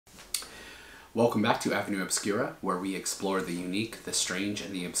Welcome back to Avenue Obscura, where we explore the unique, the strange,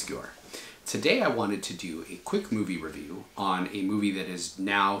 and the obscure. Today I wanted to do a quick movie review on a movie that is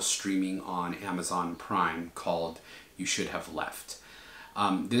now streaming on Amazon Prime called You Should Have Left.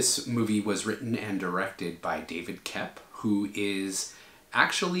 This movie was written and directed by David Koepp, who is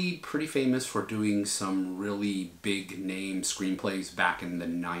actually pretty famous for doing some really big name screenplays back in the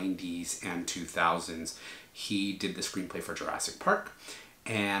 90s and 2000s. He did the screenplay for Jurassic Park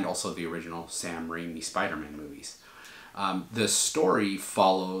and also the original Sam Raimi Spider-Man movies. The story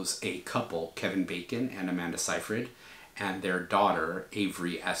follows a couple, Kevin Bacon and Amanda Seyfried, and their daughter,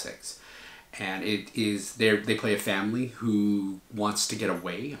 Avery Essex. And they play a family who wants to get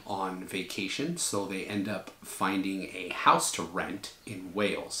away on vacation, so they end up finding a house to rent in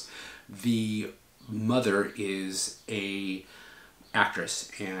Wales. The mother is a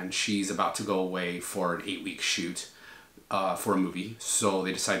actress, and she's about to go away for an 8-week shoot for a movie, so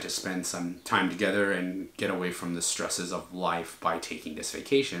they decide to spend some time together and get away from the stresses of life by taking this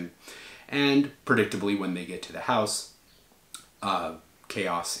vacation. And predictably, when they get to the house,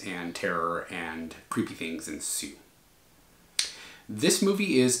 chaos and terror and creepy things ensue. This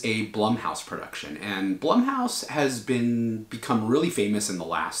movie is a BLUMHOUSE production, and BLUMHOUSE has become really famous in the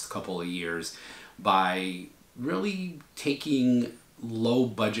last couple of years by really taking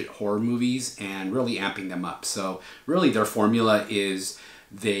low-budget horror movies and really amping them up. So really their formula is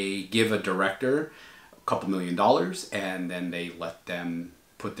they give a director a couple $1 million and then they let them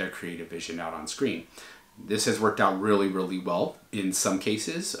put their creative vision out on screen. This has worked out really, really well in some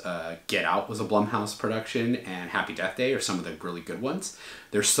cases. Get Out was a BLUMHOUSE production, and Happy Death Day are some of the really good ones.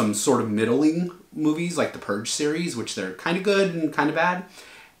 There's some sort of middling movies like the Purge series, which they're kind of good and kind of bad.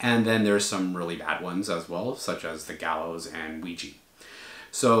 And then there's some really bad ones as well, such as The Gallows and Ouija.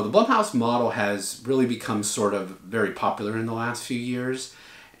 So the BLUMHOUSE model has really become sort of very popular in the last few years.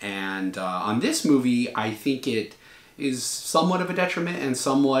 And on this movie, I think it is somewhat of a detriment and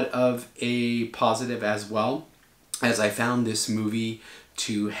somewhat of a positive as well, as I found this movie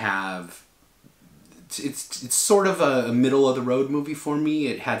to have, it's sort of a middle of the road movie for me.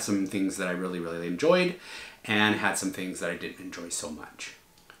 It had some things that I really, really enjoyed and had some things that I didn't enjoy so much.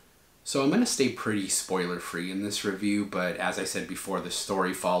 So I'm going to stay pretty spoiler-free in this review, but as I said before, the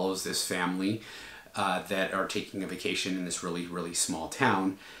story follows this family that are taking a vacation in this really, really small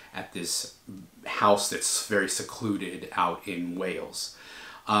town at this house that's very secluded out in Wales.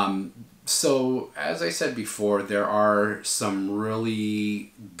 So as I said before, there are some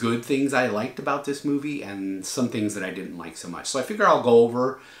really good things I liked about this movie and some things that I didn't like so much. So I figure I'll go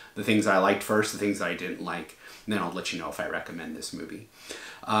over the things I liked first, the things that I didn't like, and then I'll let you know if I recommend this movie.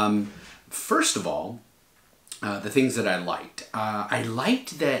 First of all, the things that I liked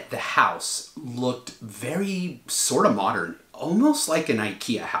that the house looked very sort of modern, almost like an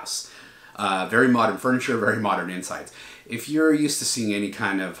IKEA house. Very modern furniture, very modern insides. If you're used to seeing any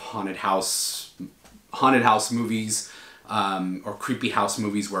kind of haunted house movies or creepy house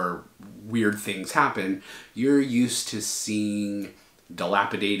movies where weird things happen, you're used to seeing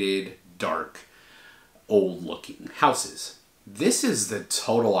dilapidated, dark, old-looking houses. This is the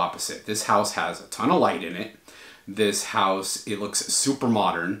total opposite. This house has a ton of light in it. This house, it looks super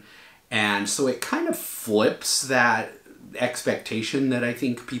modern, and so it kind of flips that expectation that I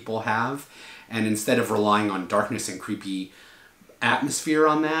think people have, and instead of relying on darkness and creepy atmosphere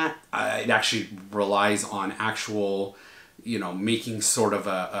on that, it actually relies on actual, making sort of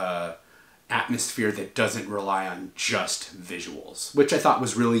a atmosphere that doesn't rely on just visuals, which I thought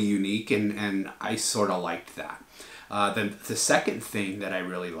was really unique, and I sort of liked that. Then the second thing that I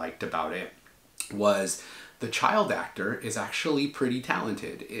really liked about it was the child actor is actually pretty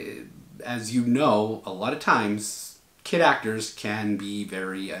talented. As you know, a lot of times kid actors can be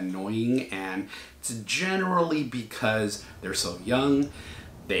very annoying, and it's generally because they're so young,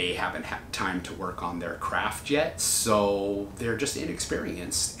 they haven't had time to work on their craft yet, so they're just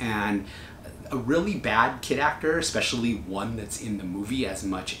inexperienced. And a really bad kid actor, especially one that's in the movie as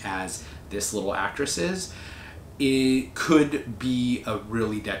much as this little actress is, it could be a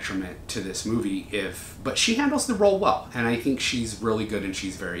really detriment to this movie but she handles the role well, and I think she's really good and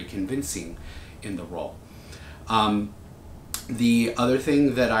she's very convincing in the role. The other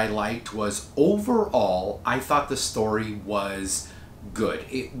thing that I liked was overall, I thought the story was good.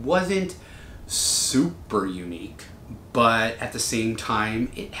 It wasn't super unique, but at the same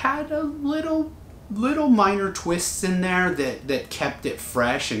time, it had a little minor twists in there that kept it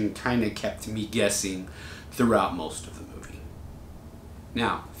fresh and kind of kept me guessing throughout most of the movie.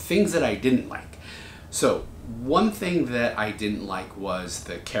 Now, things that I didn't like. So, one thing that I didn't like was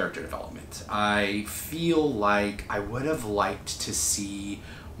the character development. I feel like I would have liked to see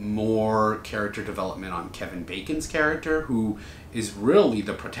more character development on Kevin Bacon's character, who is really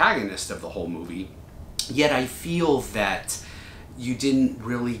the protagonist of the whole movie. Yet I feel that you didn't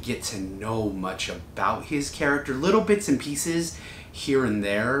really get to know much about his character. Little bits and pieces here and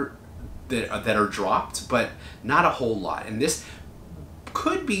there that are dropped, but not a whole lot. And this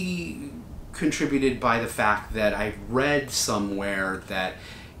could be contributed by the fact that I read somewhere that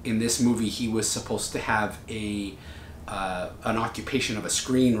in this movie he was supposed to have an occupation of a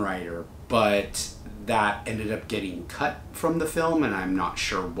screenwriter, but that ended up getting cut from the film, and I'm not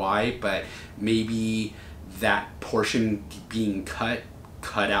sure why, but maybe that portion being cut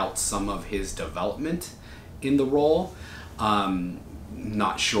out some of his development in the role.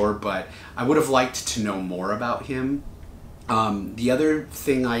 Not sure, but I would have liked to know more about him. The other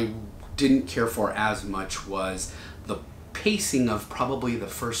thing I didn't care for as much was the pacing of probably the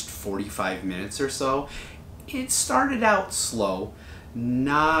first 45 minutes or so. It started out slow.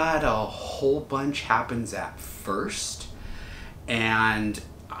 Not a whole bunch happens at first, and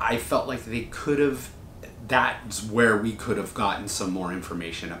I felt like that's where we could have gotten some more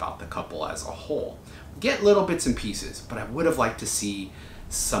information about the couple as a whole. Get little bits and pieces, but I would have liked to see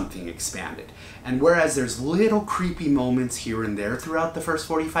something expanded. And whereas there's little creepy moments here and there throughout the first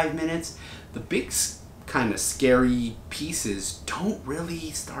 45 minutes, the big kind of scary pieces don't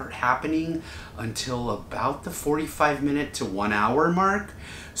really start happening until about the 45-minute to 1 hour mark.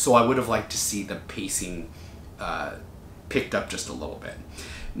 So I would have liked to see the pacing picked up just a little bit.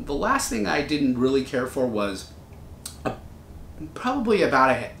 The last thing I didn't really care for was probably about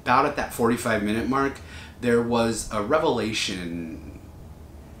at that 45-minute mark, there was a revelation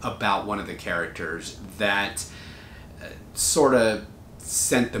about one of the characters that sort of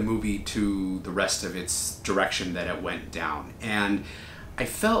sent the movie to the rest of its direction that it went down. And I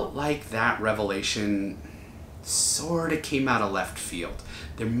felt like that revelation sort of came out of left field.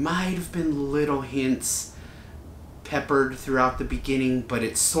 There might have been little hints peppered throughout the beginning, but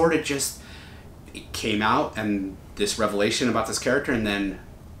it sort of just, it came out, and this revelation about this character, and then,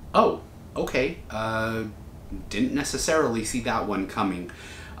 oh, okay, didn't necessarily see that one coming.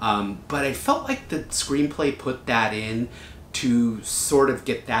 But I felt like the screenplay put that in to sort of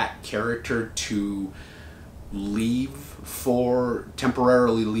get that character to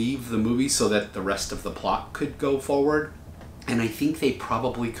temporarily leave the movie so that the rest of the plot could go forward. And I think they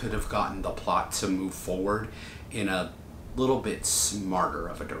probably could have gotten the plot to move forward in a little bit smarter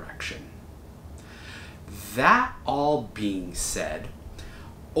of a direction. That all being said,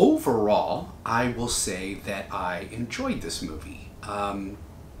 overall, I will say that I enjoyed this movie.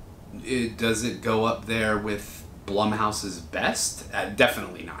 Does it go up there with Blumhouse's best?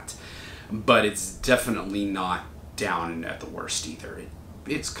 Definitely not. But it's definitely not down at the worst either.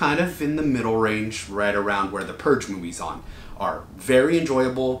 It's kind of in the middle range, right around where the Purge movies are. Very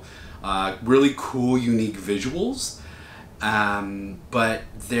enjoyable, really cool, unique visuals. But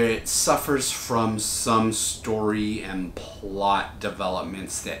it suffers from some story and plot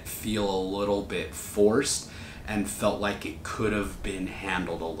developments that feel a little bit forced and felt like it could have been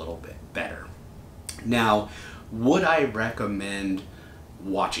handled a little bit better. Now, would I recommend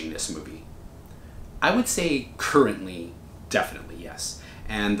watching this movie? I would say currently, definitely yes.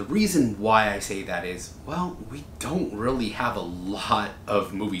 And the reason why I say that is, well, we don't really have a lot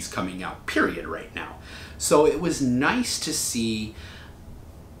of movies coming out, period, right now. So it was nice to see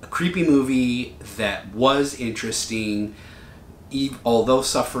a creepy movie that was interesting, although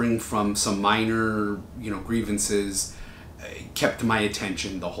suffering from some minor, grievances, kept my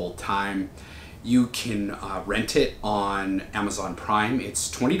attention the whole time. You can rent it on Amazon Prime.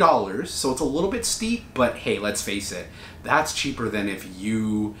 It's $20, so it's a little bit steep, but hey, let's face it, that's cheaper than if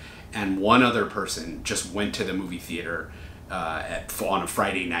you and one other person just went to the movie theater on a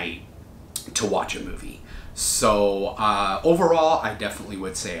Friday night to watch a movie. So overall, I definitely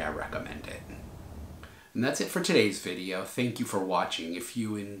would say I recommend it. And that's it for today's video. Thank you for watching. If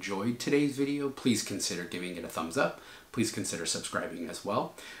you enjoyed today's video, please consider giving it a thumbs up. Please consider subscribing as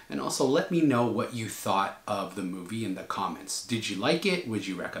well. And also let me know what you thought of the movie in the comments. Did you like it? Would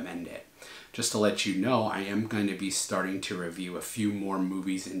you recommend it? Just to let you know, I am going to be starting to review a few more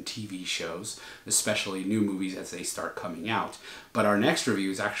movies and TV shows, especially new movies as they start coming out. But our next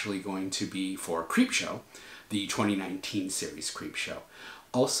review is actually going to be for Creepshow, the 2019 series Creepshow.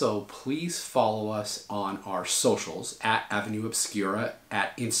 Also, please follow us on our socials. At Avenue Obscura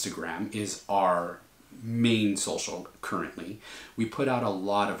at Instagram is our main social currently. We put out a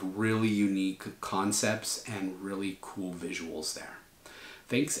lot of really unique concepts and really cool visuals there.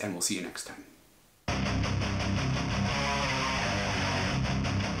 Thanks, and we'll see you next time.